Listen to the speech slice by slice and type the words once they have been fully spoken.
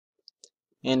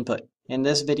Input. In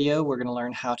this video, we're going to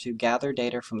learn how to gather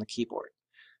data from the keyboard.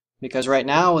 Because right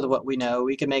now, with what we know,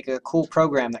 we can make a cool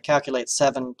program that calculates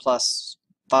 7 plus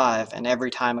 5, and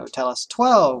every time it would tell us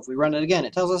 12, we run it again.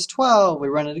 It tells us 12, we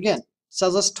run it again. It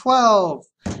tells us 12.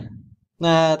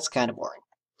 That's kind of boring.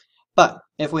 But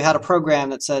if we had a program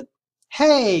that said,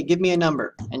 hey, give me a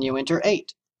number, and you enter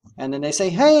 8, and then they say,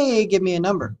 hey, give me a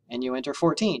number, and you enter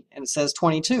 14, and it says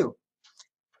 22.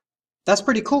 That's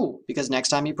pretty cool, because next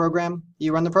time you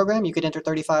run the program, you could enter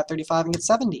 35, 35, and get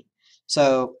 70.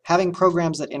 So having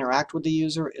programs that interact with the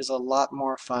user is a lot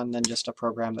more fun than just a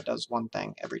program that does one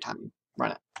thing every time you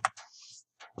run it.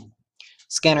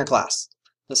 Scanner class.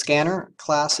 The scanner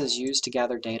class is used to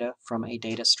gather data from a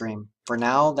data stream. For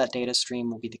now, that data stream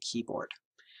will be the keyboard.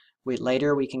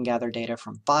 Later, we can gather data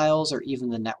from files or even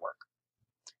the network.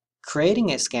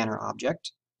 Creating a scanner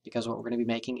object, because what we're going to be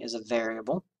making is a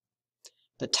variable.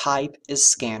 The type is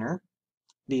scanner.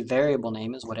 The variable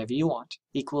name is whatever you want,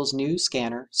 equals new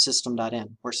scanner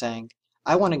system.in. We're saying,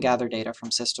 I want to gather data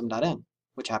from system.in,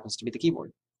 which happens to be the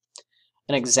keyboard.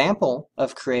 An example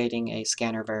of creating a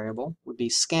scanner variable would be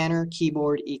scanner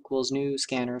keyboard equals new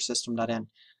scanner system.in.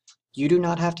 You do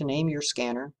not have to name your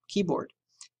scanner keyboard.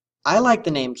 I like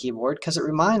the name keyboard because it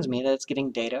reminds me that it's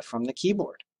getting data from the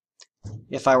keyboard.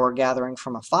 If I were gathering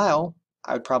from a file,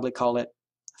 I would probably call it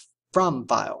from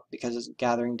file because it's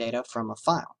gathering data from a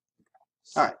file.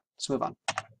 All right, let's move on.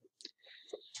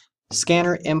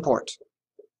 Scanner import.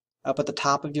 Up at the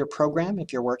top of your program,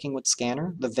 if you're working with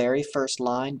Scanner, the very first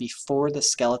line before the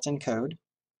skeleton code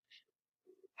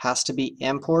has to be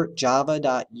import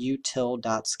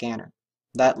java.util.Scanner.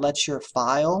 That lets your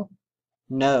file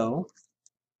know,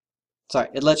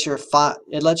 it lets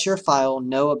your file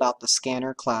know about the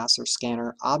scanner class or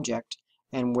scanner object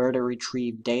and where to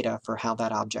retrieve data for how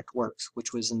that object works,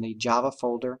 which was in the Java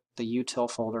folder, the util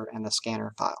folder, and the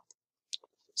scanner file.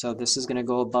 So this is going to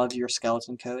go above your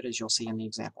skeleton code, as you'll see in the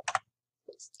example.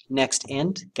 Next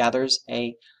int gathers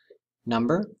a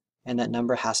number, and that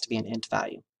number has to be an int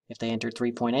value. If they entered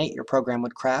 3.8, your program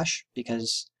would crash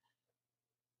because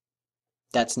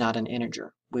that's not an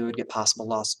integer. We would get possible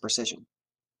loss of precision.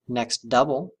 Next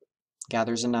double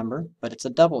gathers a number, but it's a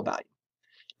double value.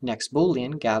 Next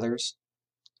boolean gathers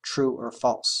true or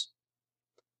false.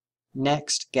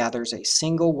 Next gathers a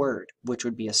single word, which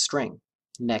would be a string.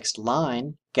 Next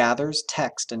line gathers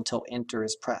text until enter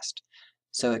is pressed.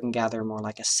 So it can gather more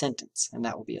like a sentence, and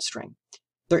that will be a string.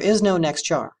 There is no next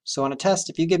char, so on a test,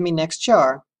 if you give me next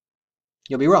char,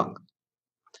 you'll be wrong.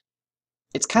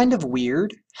 It's kind of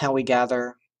weird how we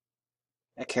gather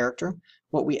a character.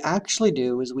 What we actually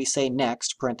do is we say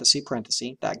next, parenthesis,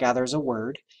 parenthesis, that gathers a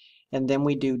word, and then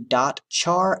we do dot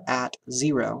char at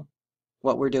 0.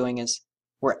 What we're doing is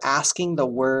we're asking the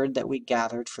word that we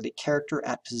gathered for the character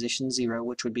at position 0,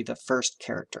 which would be the first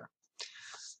character.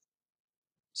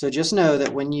 So just know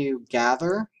that when you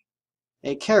gather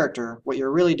a character, what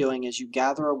you're really doing is you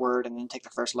gather a word and then take the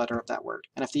first letter of that word.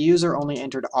 And if the user only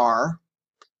entered R,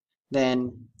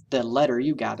 then the letter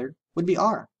you gathered would be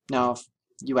R. Now, if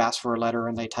you ask for a letter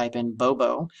and they type in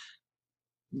Bobo,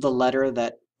 the letter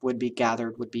that would be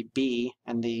gathered would be B,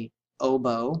 and the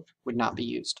oboe would not be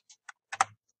used.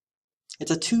 It's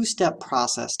a two-step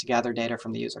process to gather data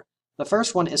from the user. The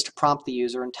first one is to prompt the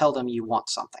user and tell them you want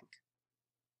something.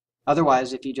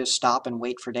 Otherwise, if you just stop and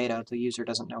wait for data, the user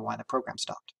doesn't know why the program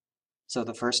stopped. So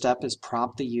the first step is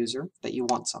prompt the user that you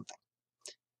want something.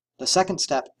 The second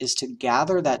step is to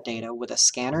gather that data with a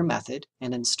scanner method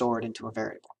and then store it into a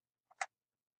variable.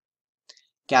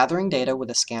 Gathering data with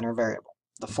a scanner variable.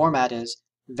 The format is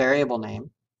variable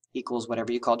name equals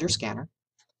whatever you called your scanner,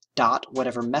 dot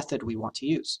whatever method we want to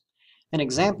use. An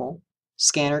example,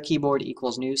 scanner keyboard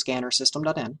equals new scanner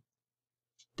system.in.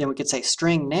 Then we could say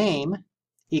string name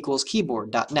equals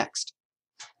keyboard.next.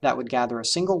 That would gather a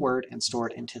single word and store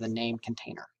it into the name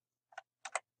container.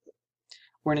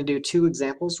 We're going to do two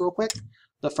examples real quick.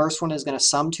 The first one is going to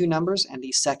sum two numbers, and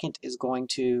the second is going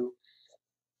to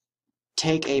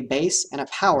take a base and a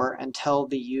power and tell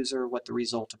the user what the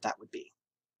result of that would be.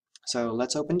 So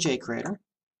let's open JCreator.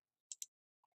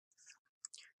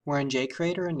 We're in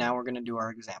JCreator, and now we're going to do our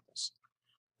examples.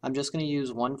 I'm just going to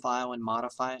use one file and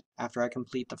modify it. After I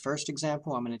complete the first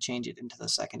example, I'm going to change it into the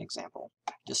second example,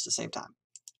 just to save time.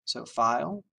 So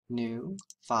file, new,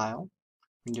 file.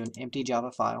 I'm going to do an empty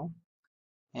Java file,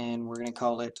 and we're going to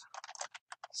call it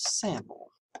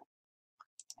sample.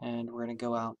 And we're going to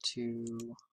go out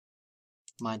to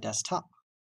my desktop,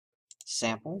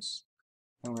 samples,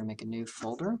 and we're going to make a new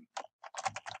folder,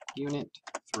 unit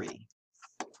 3.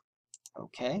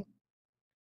 Okay.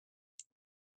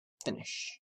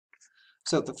 Finish.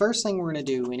 So the first thing we're going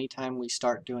to do anytime we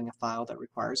start doing a file that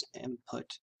requires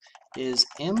input is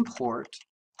import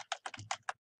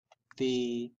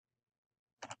the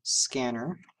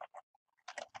scanner,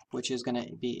 which is going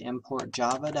to be import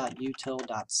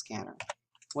java.util.Scanner.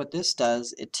 What this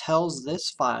does, it tells this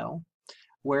file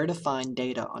where to find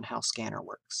data on how Scanner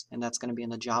works, and that's going to be in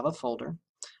the Java folder,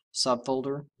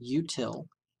 subfolder, util,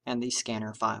 and the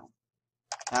scanner file.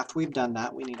 After we've done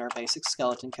that, we need our basic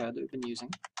skeleton code that we've been using.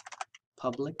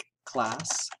 Public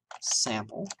class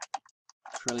sample,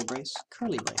 curly brace,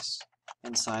 curly brace.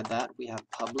 Inside that, we have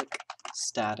public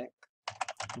static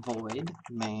void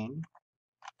main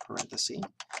parenthesis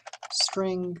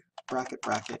string bracket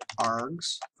bracket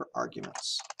args for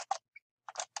arguments.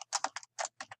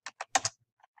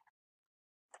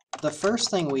 The first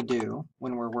thing we do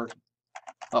when we're working,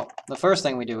 the first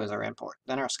thing we do is our import,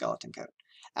 then our skeleton code.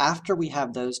 After we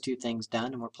have those two things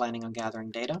done and we're planning on gathering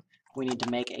data, we need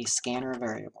to make a scanner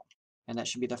variable, and that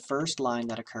should be the first line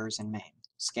that occurs in main.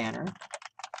 Scanner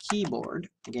keyboard,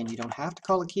 again you don't have to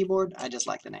call it keyboard, I just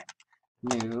like the name.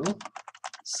 New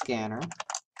scanner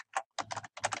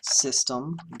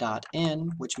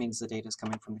system.in, which means the data is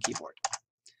coming from the keyboard.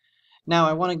 Now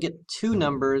I want to get two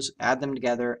numbers, add them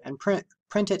together, and print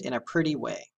it in a pretty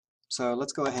way. So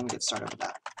let's go ahead and get started with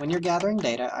that. When you're gathering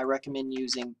data, I recommend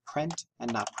using print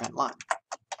and not print line.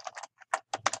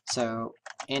 So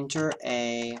enter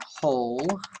a whole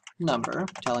number,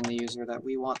 telling the user that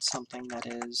we want something that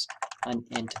is an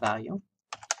int value.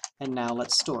 And now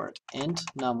let's store it. Int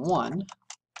num1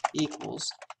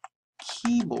 equals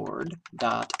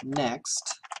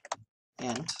keyboard.next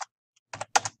int.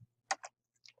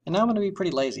 And now I'm going to be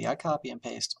pretty lazy. I copy and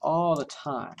paste all the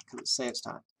time because it saves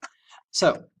time.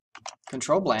 So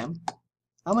control blam.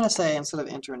 I'm going to say instead of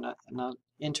enter a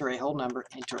whole number,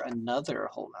 enter another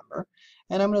whole number.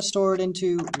 And I'm going to store it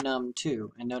into num2.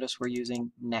 And notice we're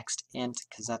using next int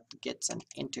because that gets an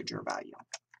integer value.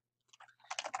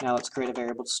 Now let's create a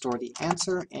variable to store the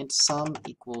answer. Int sum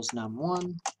equals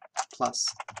num1 plus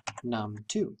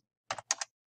num2.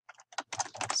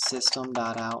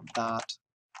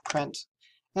 System.out.print.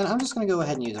 And I'm just going to go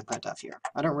ahead and use a printf here.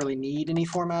 I don't really need any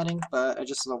formatting, but I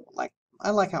just like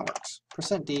how it works.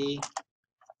 %d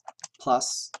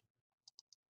plus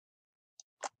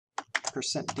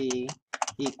 %d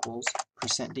equals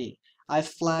 %d. I've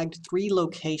flagged 3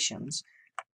 locations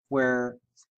where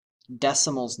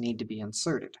decimals need to be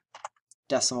inserted.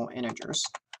 Decimal integers,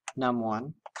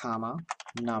 num1, comma,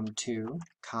 num2,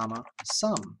 comma,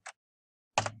 sum.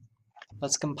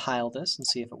 Let's compile this and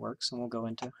see if it works, and we'll go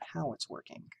into how it's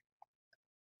working.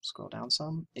 Scroll down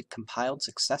some. It compiled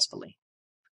successfully.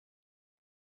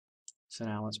 So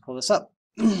now let's pull this up.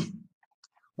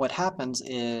 What happens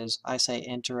is I say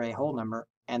enter a whole number,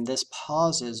 and this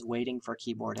pauses waiting for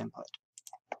keyboard input.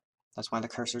 That's why the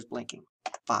cursor is blinking.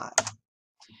 5.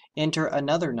 Enter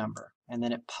another number, and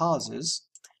then it pauses,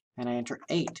 and I enter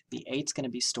 8. The 8's going to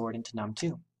be stored into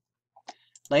num2.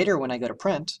 Later, when I go to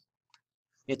print,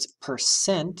 it's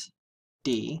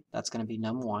 %d, that's going to be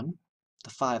num1, the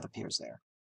 5 appears there.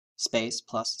 Space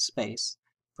plus space,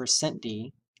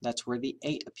 %d, that's where the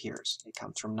 8 appears. It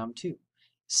comes from num2.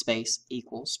 Space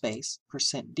equals space,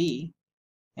 %d,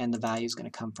 and the value is going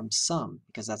to come from sum,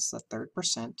 because that's the third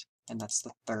percent, and that's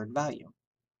the third value.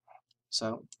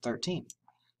 So 13.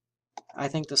 I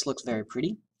think this looks very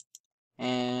pretty,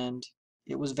 and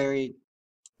it was a very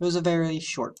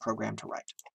short program to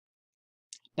write.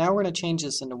 Now we're going to change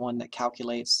this into one that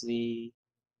calculates the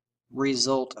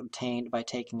result obtained by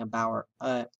taking a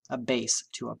base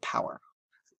to a power.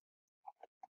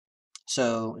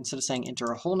 So instead of saying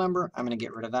enter a whole number, I'm going to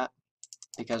get rid of that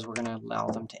because we're going to allow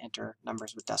them to enter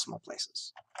numbers with decimal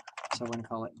places. So we're going to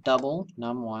call it double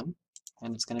num1,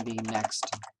 and it's going to be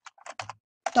next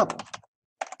double.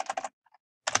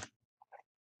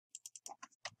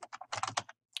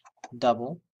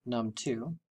 Double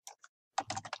num2,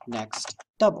 next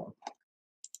double.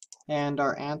 And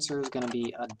our answer is going to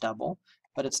be a double,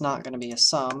 but it's not going to be a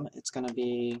sum, it's going to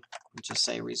be, let's just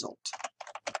say result.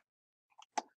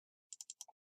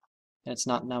 And it's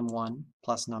not num1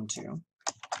 plus num2,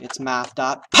 it's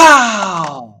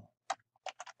math.pow!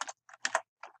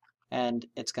 And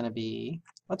it's going to be,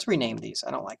 let's rename these,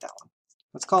 I don't like that one.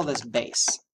 Let's call this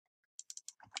base,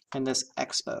 and this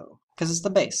expo, because it's the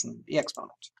base and the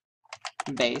exponent.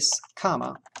 Base,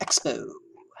 comma, expo.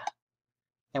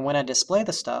 And when I display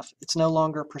the stuff, it's no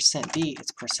longer %d,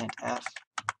 it's %f,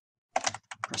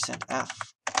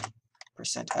 %f,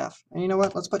 %f. And you know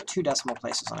what? Let's put 2 decimal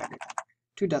places on everything.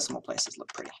 2 decimal places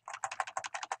look pretty.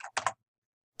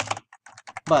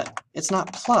 But it's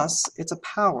not plus, it's a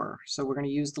power, so we're going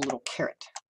to use the little caret.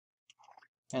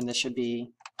 and this should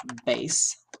be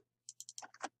base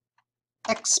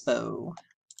expo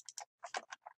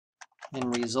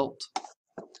and result.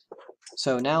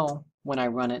 So now when I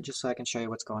run it, just so I can show you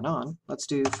what's going on, let's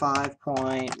do 5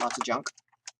 point lots of junk,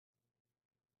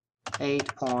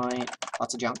 8 point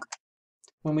lots of junk.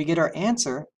 When we get our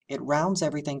answer, it rounds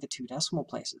everything to 2 decimal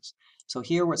places. So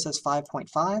here where it says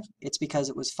 5.5, it's because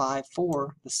it was 5.4,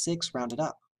 the 6 rounded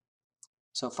up.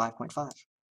 So 5.5.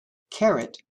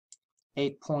 Caret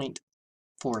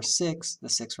 8.46, the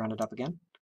 6 rounded up again.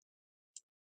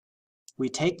 We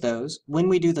take those. When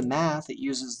we do the math, it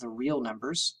uses the real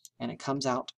numbers, and it comes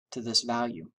out to this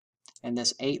value. And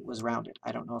this 8 was rounded.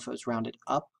 I don't know if it was rounded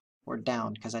up or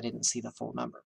down because I didn't see the full number.